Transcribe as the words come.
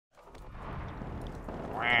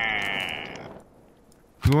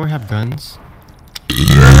people already have guns?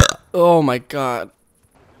 Oh my god.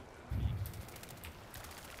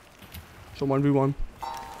 So 1v1. To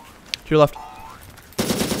your left.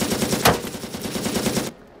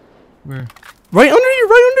 Where? Right under you,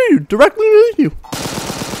 right under you, directly underneath you.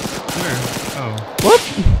 Where? Oh. What?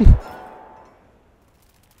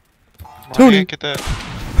 Tony. Get that.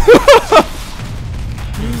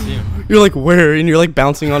 See him. You're like, where? And you're like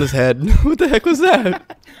bouncing on his head. What the heck was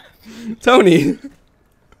that? Tony.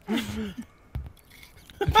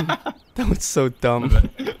 That was so dumb.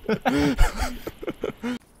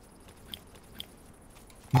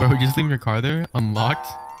 Bro, you just leave your car there? Unlocked?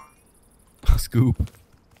 Scoop.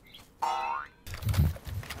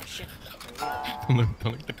 Don't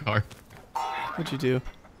look the car. What'd you do?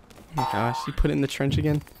 Oh my gosh, you put it in the trench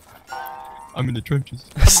again? I'm in the trenches.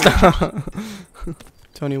 Stop.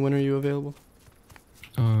 Tony, when are you available?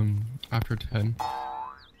 After 10.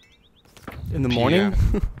 In the morning?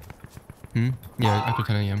 Yeah, after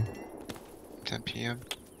 10 a.m. 10 p.m.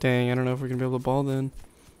 Dang, I don't know if we're gonna be able to ball then.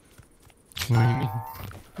 What do you mean?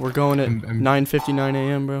 We're going at 9:59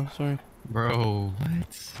 a.m., bro. Sorry. Bro,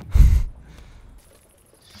 what?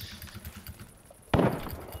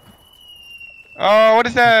 Oh, what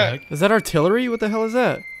is that? Is that artillery? What the hell is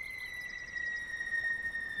that?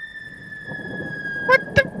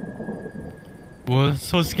 What the? Well, it's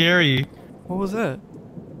so scary. What was that?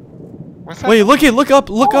 What's that? Wait, look up.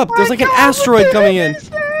 There's like an asteroid coming in.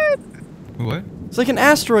 What? It's like an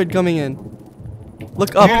asteroid coming in.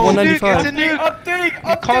 Look up, 195. It's a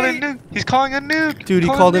nuke. He's calling a nuke. Dude, he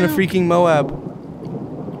called in a freaking Moab. I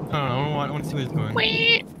don't know. I want to see where it's going.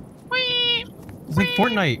 It's like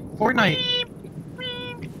Fortnite. What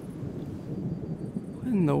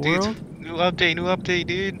in the world? New update,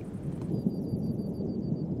 dude.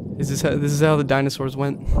 This is how the dinosaurs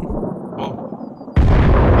went. Whoa.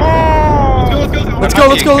 Oh! Let's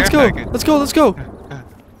go.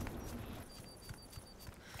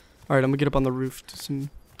 Alright, I'm gonna get up on the roof to some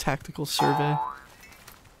tactical survey.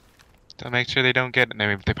 Don't make sure they don't get it. I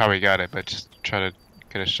mean, they probably got it, but just try to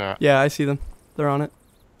get a shot. Yeah, I see them. They're on it.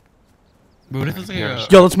 But what if it's like a...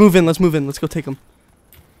 Yo, let's move in. Let's go take them.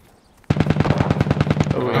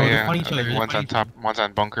 Oh yeah, on I each think other, one's on top, one's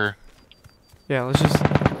on bunker. Yeah, let's just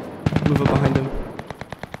move up behind him.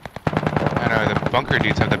 I know, the bunker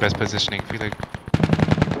dudes have the best positioning. I feel like...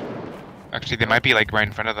 Actually, they might be like right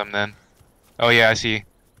in front of them then. Oh yeah, I see.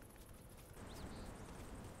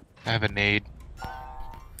 I have a nade.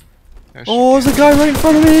 Oh, there's a guy right in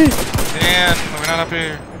front of me! Damn, we're not up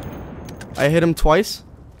here. I hit him twice.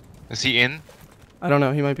 Is he in? I don't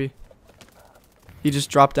know, he might be. He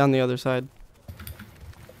just dropped down the other side.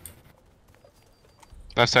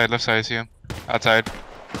 Left side, I see him. Outside.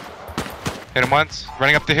 Hit him once,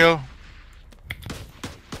 running up the hill.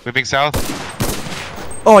 Whipping south.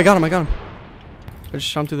 Oh, I got him. I just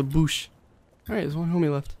shot him through the bush. Alright, there's one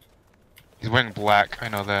homie left. He's wearing black, I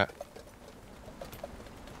know that.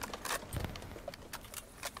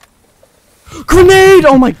 Grenade!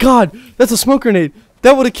 Oh my god! That's a smoke grenade!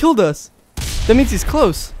 That would have killed us! That means he's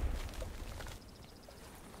close.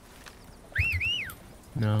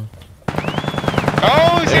 No.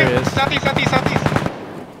 Oh, he's There here! he is. Southeast!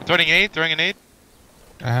 Throwing a nade?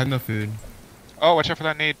 I had no food. Oh, watch out for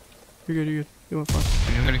that nade. You're good. You went far.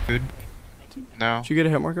 Are you getting food? No. Did you get a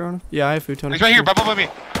hit marker on him? Yeah, I have food, Tony. He's right here, right below me.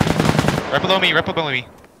 Right below me. Right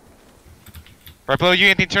below you,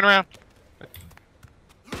 Anthony, turn around.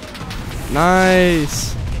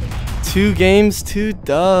 Nice! 2 games, 2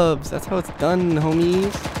 dubs. That's how it's done,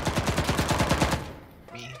 homies.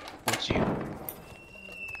 Me, what's you?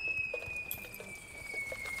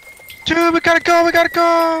 Dude, we gotta go!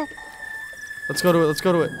 Let's go to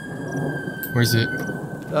it. Where's it?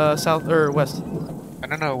 South or west? I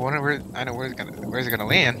don't know, where's it gonna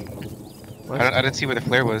land? West. I didn't see where the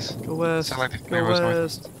flare was. Go west. Sound like the Go flare was north.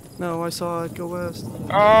 west. No, I saw it. Go west.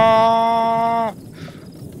 Oh!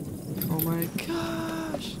 Oh my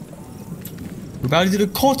gosh. We're about to do the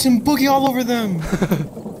Colton boogie all over them.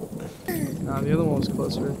 Nah, the other one was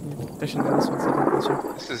closer. Actually, no, this one's a little closer.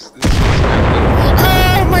 This is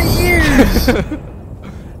Ah, my ears!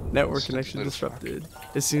 Network connection disrupted.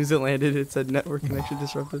 As soon as it landed, it said network connection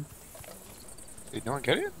disrupted. Did no one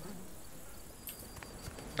get it?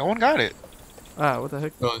 No one got it. Ah, what the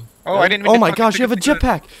heck? Oh, I didn't mean Oh to my fucking gosh, pick you have a up the gun.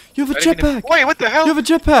 jetpack! You have a I didn't mean jetpack! to- Wait, what the hell? You have a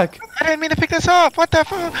jetpack! I didn't mean to pick this up. What the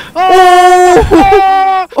fuck?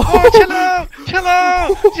 Oh! Oh, chill out.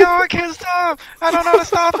 Yo, I can't stop. I don't know how to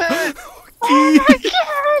stop it. Oh my god,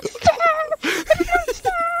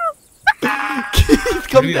 stop. Keith,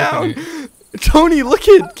 come Maybe down! open Tony, look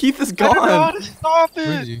it! Keith is I don't know how gone! to stop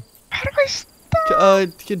Where is it. he? How do I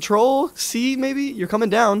Control C maybe? You're coming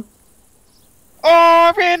down. Oh,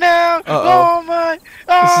 I ran out. Uh-oh. Oh my.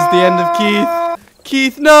 This is the end of Keith.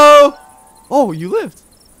 Keith, no! Oh, you lived.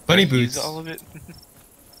 Bunny I used boots. all of it.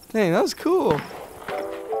 Dang, that was cool.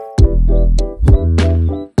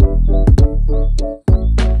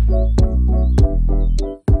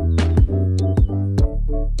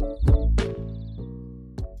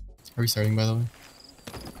 Are we starting, by the way?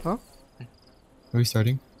 Huh? Are we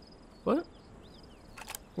starting? What?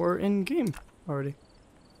 We're in game already.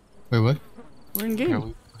 Wait, what? We're in game. Yeah,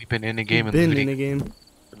 we've been in a game and Been looting. in a game.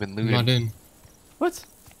 We've been I'm looting. not in. What?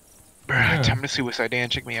 Bruh, Yeah. time to Suicide Dan,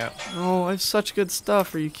 check me out. Oh, I have such good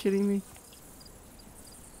stuff. Are you kidding me?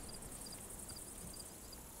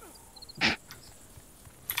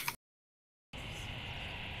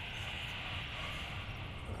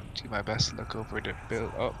 Do my best to look over the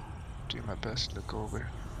build up. Do my best to look over.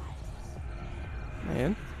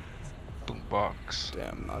 Man. Boombox.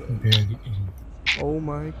 Damn, not Barely in. Oh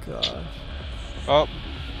my gosh. Oh,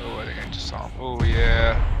 I think I just saw him. Oh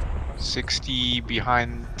yeah. 60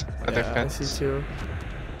 behind other Yeah, fence. I see too.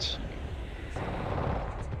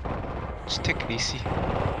 Just take it easy.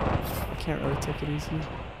 Can't really take it easy.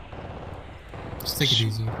 Just take it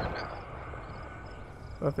easy.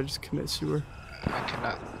 What if I just commit sewer? I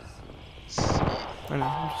cannot see. I know,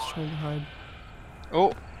 I'm just trying to hide.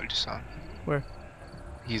 Oh, I just saw him. Where?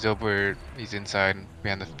 He's over. He's inside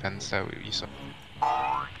behind the fence that you saw.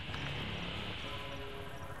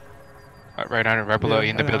 Right on, right below you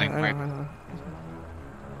in the building, right? I know.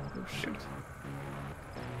 Oh shit.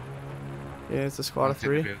 Yeah, it's a squad of One's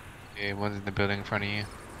in the 3. Yeah, one's in the building in front of you.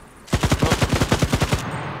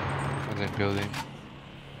 One's in the building.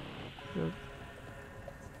 Yep,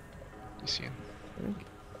 You see him? I think.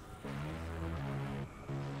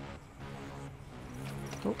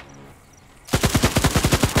 Oh.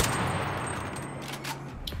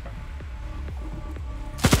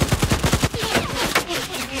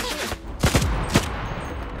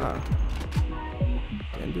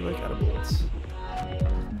 Can't be like out of bullets.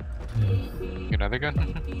 Another gun?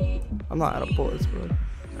 I'm not out of bullets, bro.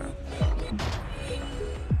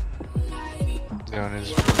 Zone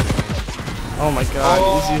is. Oh my god,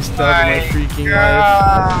 Oh easiest dub in my freaking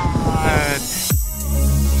life. life.